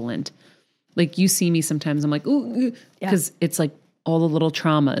mental lint. Like you see me sometimes, I'm like, ooh, because it's like all the little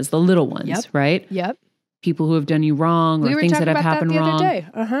traumas, the little ones, right? Yep. People who have done you wrong or things that have happened wrong. We were talking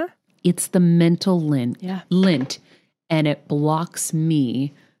about that the other day. It's the mental lint. Yeah. Lint. And it blocks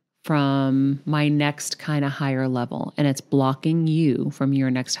me from my next kind of higher level. And it's blocking you from your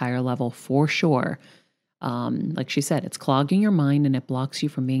next higher level for sure. Like she said, it's clogging your mind and it blocks you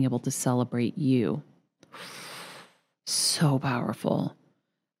from being able to celebrate you. So powerful.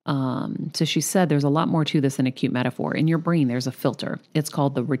 So she said there's a lot more to this than a cute metaphor. In your brain, there's a filter. It's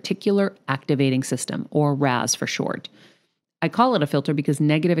called the reticular activating system, or RAS for short. I call it a filter because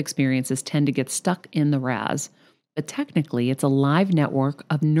negative experiences tend to get stuck in the RAS. But technically, it's a live network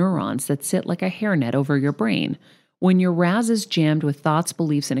of neurons that sit like a hairnet over your brain. When your RAS is jammed with thoughts,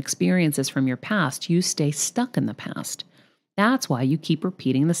 beliefs, and experiences from your past, you stay stuck in the past. That's why you keep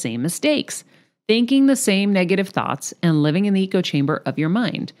repeating the same mistakes, thinking the same negative thoughts, and living in the echo chamber of your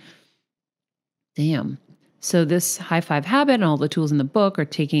mind. Damn. So this high five habit and all the tools in the book are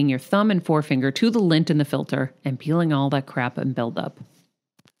taking your thumb and forefinger to the lint in the filter and peeling all that crap and buildup.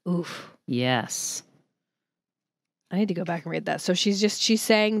 Oof. Yes. I need to go back and read that. So she's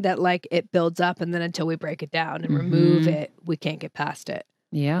saying that like it builds up and then until we break it down and remove it, we can't get past it.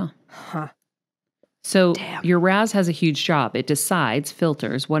 Yeah. Huh. So Damn. Your RAS has a huge job. It decides,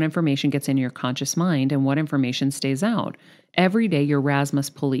 filters what information gets in your conscious mind and what information stays out. Every day, your RAS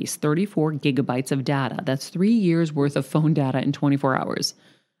must police 34 gigabytes of data. That's 3 years worth of phone data in 24 hours.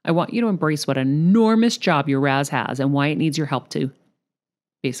 I want you to embrace what an enormous job your RAS has and why it needs your help to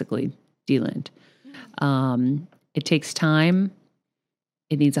basically delint. It takes time.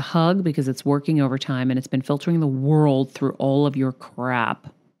 It needs a hug because it's working overtime and it's been filtering the world through all of your crap.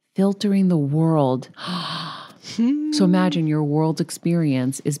 Filtering the world. So imagine your world's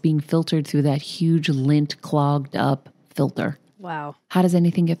experience is being filtered through that huge lint clogged up filter. Wow. How does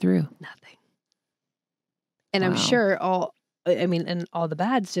anything get through? Nothing. And I'm sure all the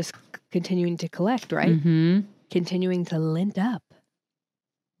bad's just continuing to collect, right? Mm-hmm. Continuing to lint up.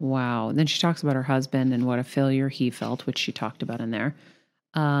 Wow. And then she talks about her husband and what a failure he felt, which she talked about in there.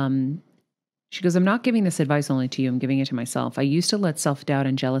 She goes, I'm not giving this advice only to you. I'm giving it to myself. I used to let self-doubt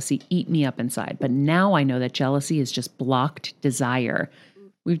and jealousy eat me up inside, but now I know that jealousy is just blocked desire.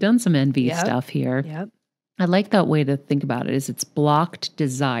 We've done some envy stuff here. Yep. I like that way to think about it, is it's blocked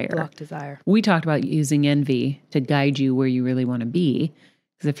desire. Blocked desire. We talked about using envy to guide you where you really want to be.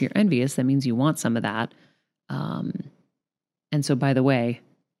 Because if you're envious, that means you want some of that. And so, by the way,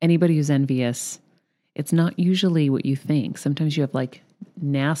 anybody who's envious, it's not usually what you think. Sometimes you have like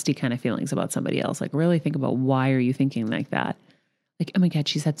nasty kind of feelings about somebody else. Like really think about, why are you thinking like that? Like, oh my God,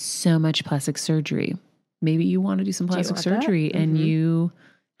 she's had so much plastic surgery. Maybe you want to do some plastic surgery and you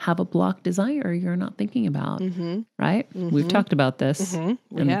have a blocked desire you're not thinking about, right? We've talked about this in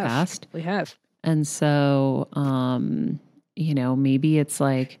the past. We have. And so, maybe it's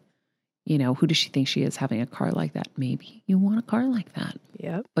like, who does she think she is having a car like that? Maybe you want a car like that.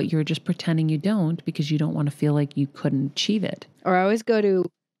 Yep. But you're just pretending you don't because you don't want to feel like you couldn't achieve it. Or I always go to,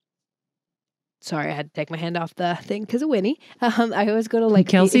 sorry, I had to take my hand off the thing because of Winnie. I always go to like...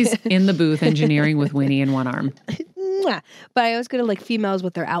 Kelsey's in the booth engineering with Winnie in one arm. But I always go to like females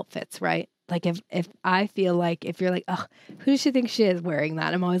with their outfits, right? Like if I feel like, if you're like, oh, who does she think she is wearing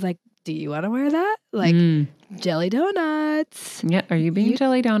that? I'm always like, do you want to wear that? Like jelly donuts. Yeah. Are you being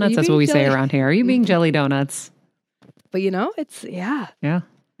jelly donuts? That's what we say around here. Are you being jelly donuts? But it's, Yeah.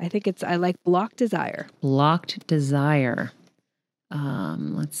 I think I like blocked desire. Blocked desire.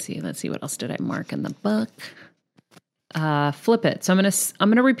 Let's see what else did I mark in the book? Flip it. So I'm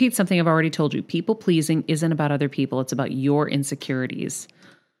gonna repeat something I've already told you. People pleasing isn't about other people. It's about your insecurities.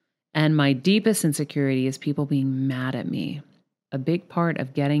 And my deepest insecurity is people being mad at me. A big part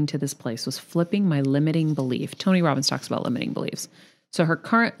of getting to this place was flipping my limiting belief. Tony Robbins talks about limiting beliefs. So her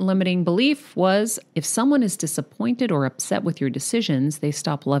current limiting belief was if someone is disappointed or upset with your decisions, they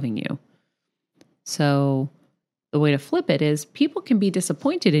stop loving you. So the way to flip it is people can be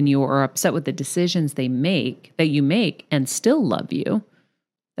disappointed in you or upset with the decisions that you make and still love you.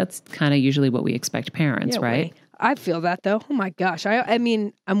 That's kind of usually what we expect parents, right? I feel that though. Oh my gosh. I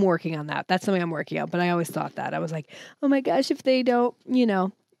mean, I'm working on that. That's something I'm working on, but I always thought that. I was like, oh my gosh, if they don't,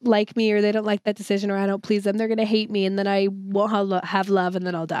 like me or they don't like that decision or I don't please them, they're going to hate me and then I won't have love and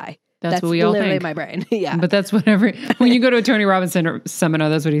then I'll die. That's what we all literally think. My brain. Yeah. But that's when you go to a Tony Robbins seminar,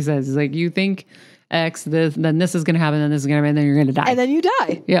 that's what he says. He's like, you think X, then this is going to happen, then this is going to happen, and then you're going to die. And then you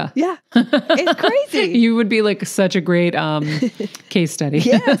die. Yeah. Yeah. It's crazy. You would be like such a great case study.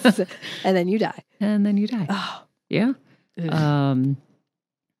 Yes. And then you die. And then you die. Oh. Yeah.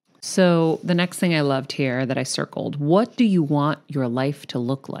 So the next thing I loved here that I circled, what do you want your life to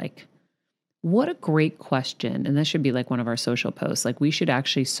look like? What a great question. And this should be like one of our social posts. Like we should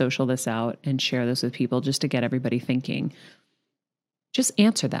actually social this out and share this with people just to get everybody thinking. Just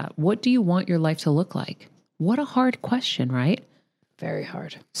answer that. What do you want your life to look like? What a hard question, right? Very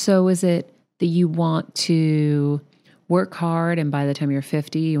hard. So is it that you want to work hard and by the time you're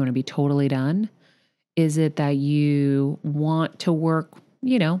 50, you want to be totally done? Is it that you want to work,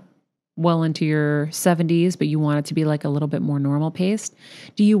 well into your 70s, but you want it to be like a little bit more normal paced?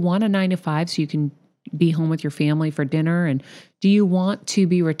 Do you want a 9 to 5 so you can be home with your family for dinner? And do you want to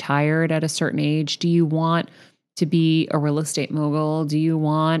be retired at a certain age? Do you want to be a real estate mogul? Do you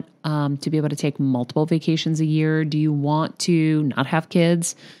want to be able to take multiple vacations a year? Do you want to not have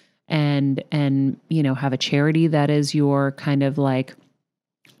kids and have a charity that is your kind of like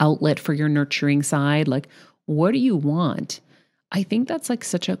outlet for your nurturing side? Like, what do you want? I think that's like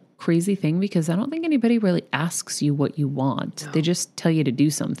such a crazy thing because I don't think anybody really asks you what you want. No. They just tell you to do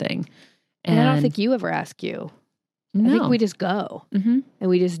something. And I don't think you ever ask you. No. I think we just go and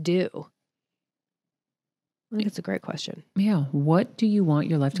we just do. I think it's a great question. Yeah. What do you want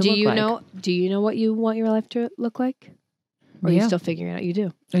your life to look like? Do you know what you want your life to look like? Or are you still figuring it out? You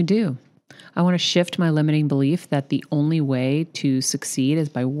do. I do. I want to shift my limiting belief that the only way to succeed is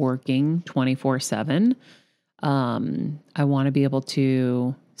by working 24/7. I want to be able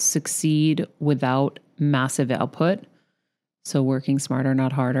to succeed without massive output. So working smarter,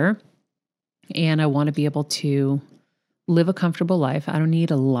 not harder. And I want to be able to live a comfortable life. I don't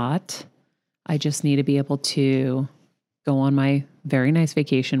need a lot. I just need to be able to go on my very nice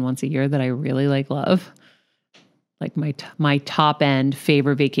vacation once a year that I really love. Like my top end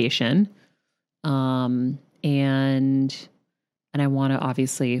favorite vacation. And I want to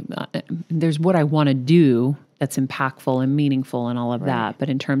obviously, there's what I want to do that's impactful and meaningful and all of that. But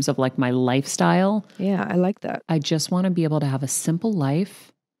in terms of like my lifestyle. Yeah, I like that. I just want to be able to have a simple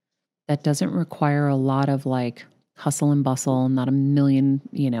life that doesn't require a lot of like hustle and bustle, not a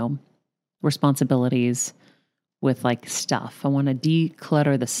million, responsibilities with like stuff. I want to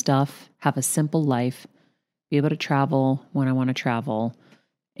declutter the stuff, have a simple life, be able to travel when I want to travel,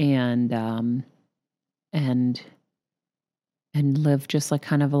 and live just like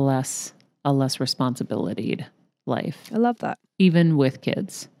kind of a less responsibilied life. I love that. Even with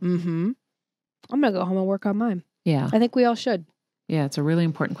kids. Mm-hmm. I'm going to go home and work on mine. Yeah. I think we all should. Yeah, it's a really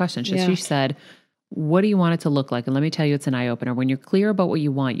important question. She said, what do you want it to look like? And let me tell you, it's an eye-opener. When you're clear about what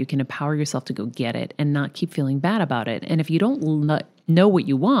you want, you can empower yourself to go get it and not keep feeling bad about it. And if you don't know what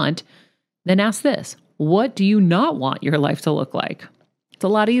you want, then ask this. What do you not want your life to look like? It's a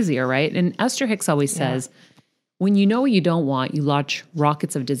lot easier, right? And Esther Hicks always says, when you know what you don't want, you launch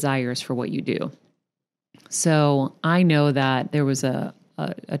rockets of desires for what you do. So I know that there was a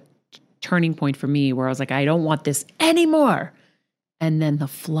turning point for me where I was like, I don't want this anymore. And then the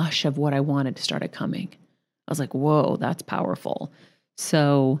flush of what I wanted started coming. I was like, whoa, that's powerful.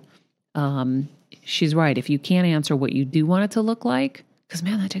 So she's right. If you can't answer what you do want it to look like, because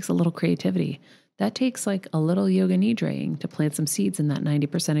man, that takes a little creativity. That takes like a little yoga nidraing to plant some seeds in that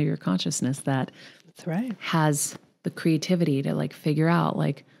 90% of your consciousness that's right. Has the creativity to like figure out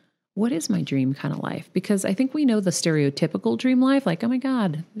like, what is my dream kind of life? Because I think we know the stereotypical dream life, like, oh my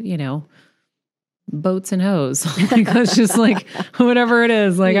God, boats and hoes. Like, that's just like whatever it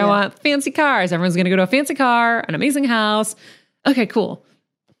is. Like, I want fancy cars. Everyone's going to go to a fancy car, an amazing house. Okay, cool.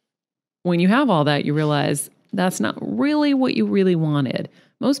 When you have all that, you realize that's not really what you really wanted.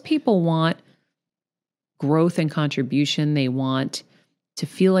 Most people want growth and contribution. They want to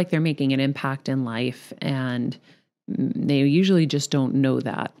feel like they're making an impact in life, and they usually just don't know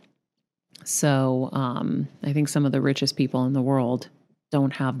that. So I think some of the richest people in the world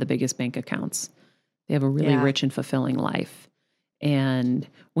don't have the biggest bank accounts. They have a really rich and fulfilling life. And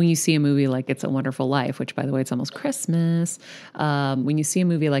when you see a movie like It's a Wonderful Life, which, by the way, it's almost Christmas, when you see a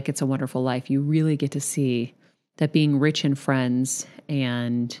movie like It's a Wonderful Life, you really get to see that being rich in friends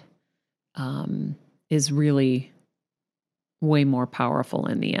and is really way more powerful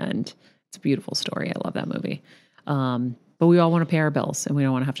in the end. It's a beautiful story. I love that movie. But we all want to pay our bills and we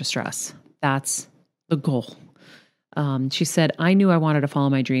don't want to have to stress. That's the goal. She said, I knew I wanted to follow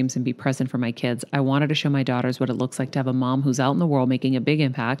my dreams and be present for my kids. I wanted to show my daughters what it looks like to have a mom who's out in the world making a big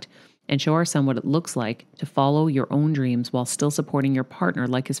impact, and show our son what it looks like to follow your own dreams while still supporting your partner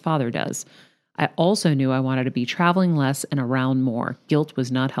like his father does. I also knew I wanted to be traveling less and around more. Guilt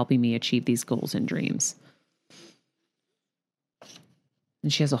was not helping me achieve these goals and dreams.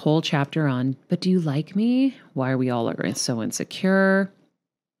 And she has a whole chapter on, but do you like me? Why are we all so insecure?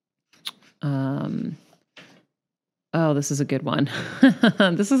 Oh, this is a good one.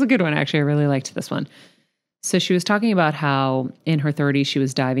 This is a good one, actually. I really liked this one. So she was talking about how in her 30s, she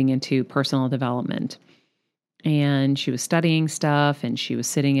was diving into personal development. And she was studying stuff, and she was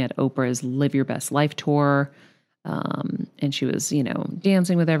sitting at Oprah's Live Your Best Life tour. And she was,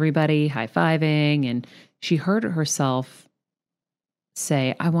 dancing with everybody, high-fiving. And she heard herself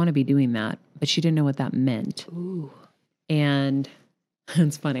say, I want to be doing that. But she didn't know what that meant. Ooh. And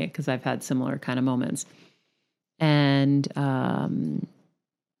it's funny because I've had similar kind of moments. And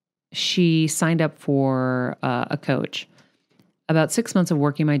she signed up for a coach. About 6 months of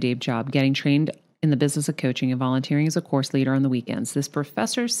working my day job, getting trained in the business of coaching and volunteering as a course leader on the weekends, this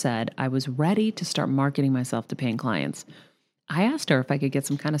professor said I was ready to start marketing myself to paying clients. I asked her if I could get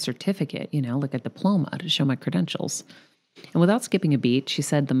some kind of certificate, like a diploma to show my credentials. And without skipping a beat, she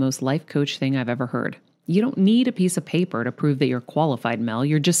said the most life coach thing I've ever heard. You don't need a piece of paper to prove that you're qualified, Mel.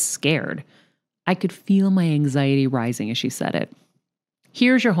 You're just scared. I could feel my anxiety rising as she said it.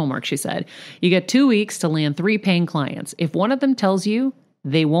 Here's your homework, she said. You get 2 weeks to land 3 paying clients. If one of them tells you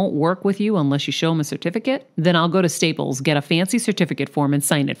they won't work with you unless you show them a certificate, then I'll go to Staples, get a fancy certificate form, and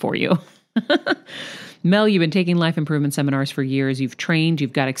sign it for you. Mel, you've been taking life improvement seminars for years. You've trained,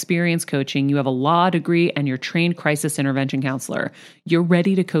 you've got experience coaching, you have a law degree, and you're trained crisis intervention counselor. You're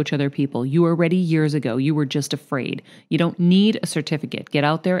ready to coach other people. You were ready years ago. You were just afraid. You don't need a certificate. Get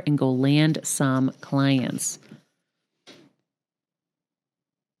out there and go land some clients.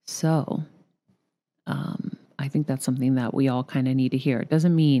 So, I think that's something that we all kind of need to hear. It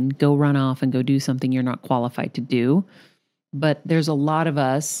doesn't mean go run off and go do something you're not qualified to do. But there's a lot of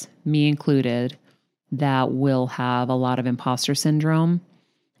us, me included, that will have a lot of imposter syndrome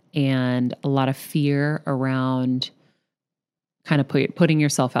and a lot of fear around kind of putting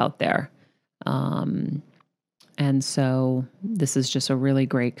yourself out there. And so this is just a really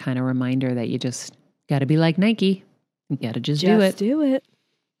great kind of reminder that you just got to be like Nike. You got to just do it. Do it.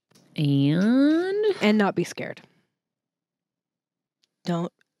 And not be scared.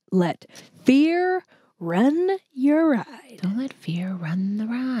 Don't let fear run your ride. Don't let fear run the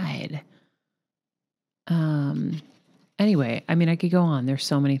ride. Anyway, I mean, I could go on. There's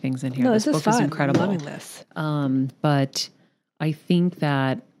so many things in here. No, this book is incredible. I'm loving this. But I think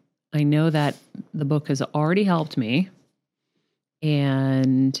that I know that the book has already helped me,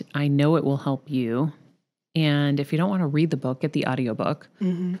 and I know it will help you. And if you don't want to read the book, get the audiobook.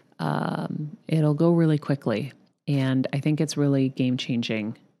 Mm-hmm. It'll go really quickly. And I think it's really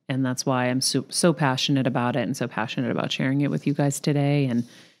game-changing. And that's why I'm so passionate about it and so passionate about sharing it with you guys today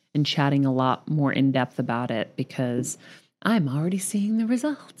and chatting a lot more in depth about it, because I'm already seeing the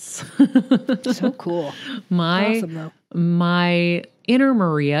results. So cool. Awesome, though. My inner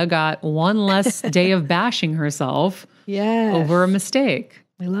Maria got one less day of bashing herself over a mistake.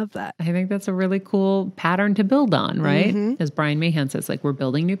 We love that. I think that's a really cool pattern to build on, right? Mm-hmm. As Brian Mahan says, like, we're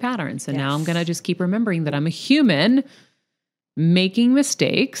building new patterns. So now I'm going to just keep remembering that I'm a human making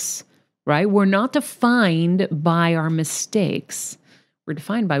mistakes, right? We're not defined by our mistakes. We're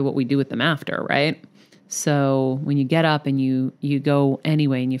defined by what we do with them after, right? So when you get up and you go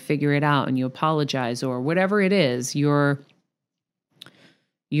anyway and you figure it out and you apologize or whatever it is, your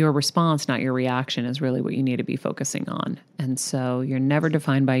response, not your reaction, is really what you need to be focusing on. And so you're never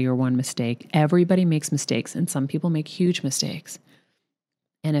defined by your one mistake. Everybody makes mistakes, and some people make huge mistakes.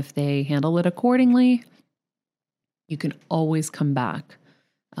 And if they handle it accordingly, you can always come back.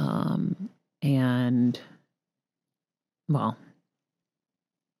 And, well,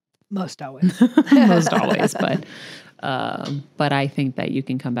 Most always. Most always, but I think that you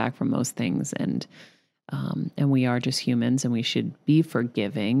can come back from most things, and we are just humans, and we should be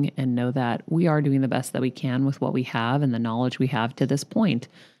forgiving and know that we are doing the best that we can with what we have and the knowledge we have to this point.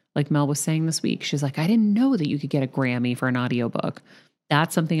 Like Mel was saying this week, she's like, I didn't know that you could get a Grammy for an audiobook.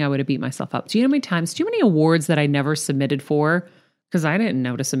 That's something I would have beat myself up. Do you know how many times, too many awards that I never submitted for because I didn't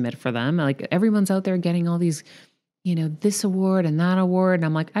know to submit for them? Like everyone's out there getting all these, this award and that award. And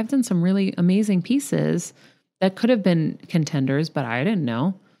I'm like, I've done some really amazing pieces that could have been contenders, but I didn't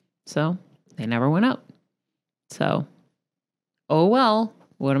know. So they never went out. So, oh well,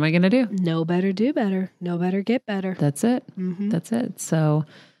 what am I going to do? Know better, do better. Know better, get better. That's it. That's it. So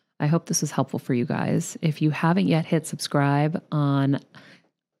I hope this was helpful for you guys. If you haven't yet hit subscribe on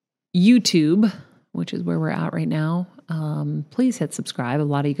YouTube, which is where we're at right now, please hit subscribe. A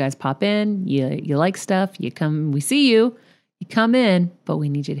lot of you guys pop in, you like stuff, you come, we see you come in, but we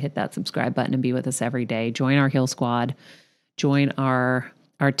need you to hit that subscribe button and be with us every day. Join our Heal Squad, join our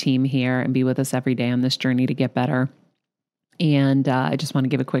team here and be with us every day on this journey to get better. And I just want to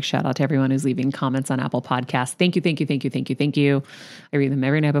give a quick shout out to everyone who's leaving comments on Apple Podcasts. Thank you, thank you, thank you, thank you, thank you. I read them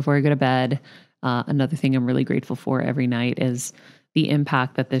every night before I go to bed. Another thing I'm really grateful for every night is the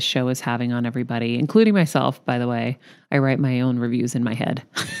impact that this show is having on everybody, including myself, by the way. I write my own reviews in my head.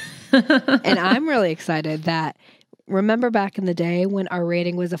 And I'm really excited that, remember back in the day when our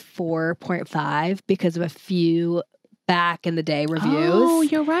rating was a 4.5 because of a few back in the day reviews? Oh,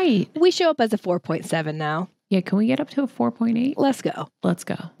 you're right. We show up as a 4.7 now. Yeah, can we get up to a 4.8? Let's go. Let's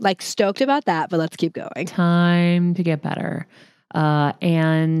go. Like stoked about that, but let's keep going. Time to get better.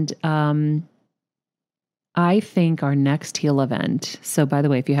 And I think our next Heal event. So by the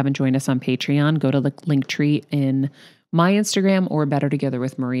way, if you haven't joined us on Patreon, go to the link tree in my Instagram or Better Together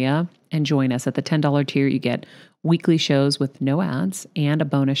with Maria and join us. At the $10 tier, you get weekly shows with no ads and a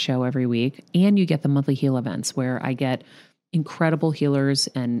bonus show every week. And you get the monthly Heal events where I get incredible healers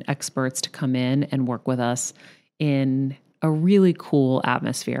and experts to come in and work with us in a really cool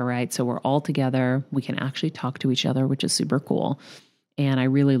atmosphere, right? So we're all together. We can actually talk to each other, which is super cool. And I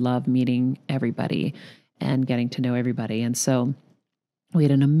really love meeting everybody and getting to know everybody. And so we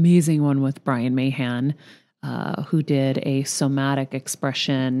had an amazing one with Brian Mahan, who did a somatic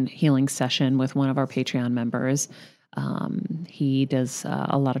expression healing session with one of our Patreon members. He does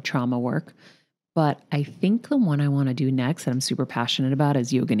a lot of trauma work. But I think the one I want to do next that I'm super passionate about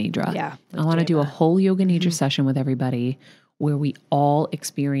is Yoga Nidra. Yeah. I want to do a whole Yoga Nidra session with everybody where we all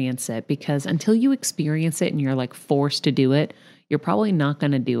experience it, because until you experience it and you're like forced to do it, you're probably not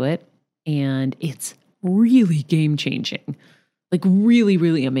going to do it. And it's really game changing, like really,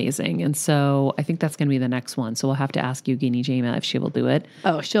 really amazing. And so I think that's going to be the next one. So we'll have to ask Yogini Jama if she will do it.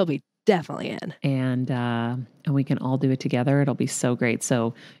 Oh, she'll be definitely in. And we can all do it together. It'll be so great.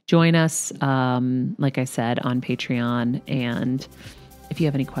 So join us, like I said, on Patreon. And if you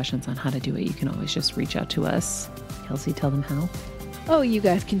have any questions on how to do it, you can always just reach out to us. Kelsey, tell them how. Oh, you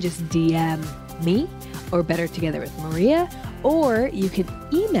guys can just DM me or Better Together with Maria, or you can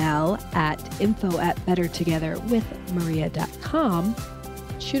email at info@bettertogetherwithmaria.com.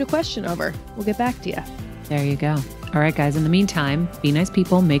 Shoot a question over. We'll get back to you. There you go. All right, guys. In the meantime, be nice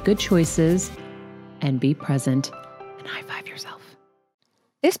people, make good choices, and be present, and high five yourself.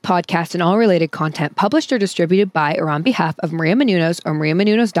 This podcast and all related content published or distributed by or on behalf of Maria Menounos or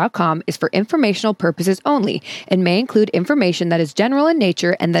MariaMenounos.com is for informational purposes only and may include information that is general in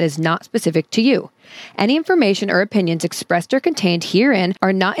nature and that is not specific to you. Any information or opinions expressed or contained herein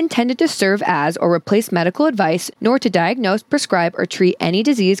are not intended to serve as or replace medical advice, nor to diagnose, prescribe, or treat any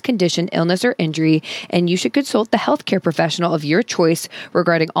disease, condition, illness, or injury, and you should consult the healthcare professional of your choice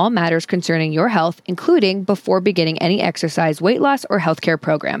regarding all matters concerning your health, including before beginning any exercise, weight loss, or healthcare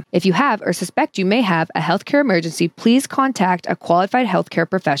program. If you have or suspect you may have a healthcare emergency, please contact a qualified healthcare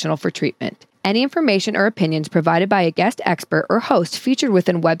professional for treatment. Any information or opinions provided by a guest expert or host featured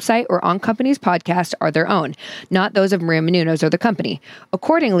within website or on company's podcast are their own, not those of Maria Menounos or the company.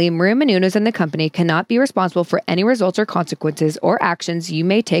 Accordingly, Maria Menounos and the company cannot be responsible for any results or consequences or actions you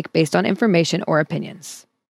may take based on information or opinions.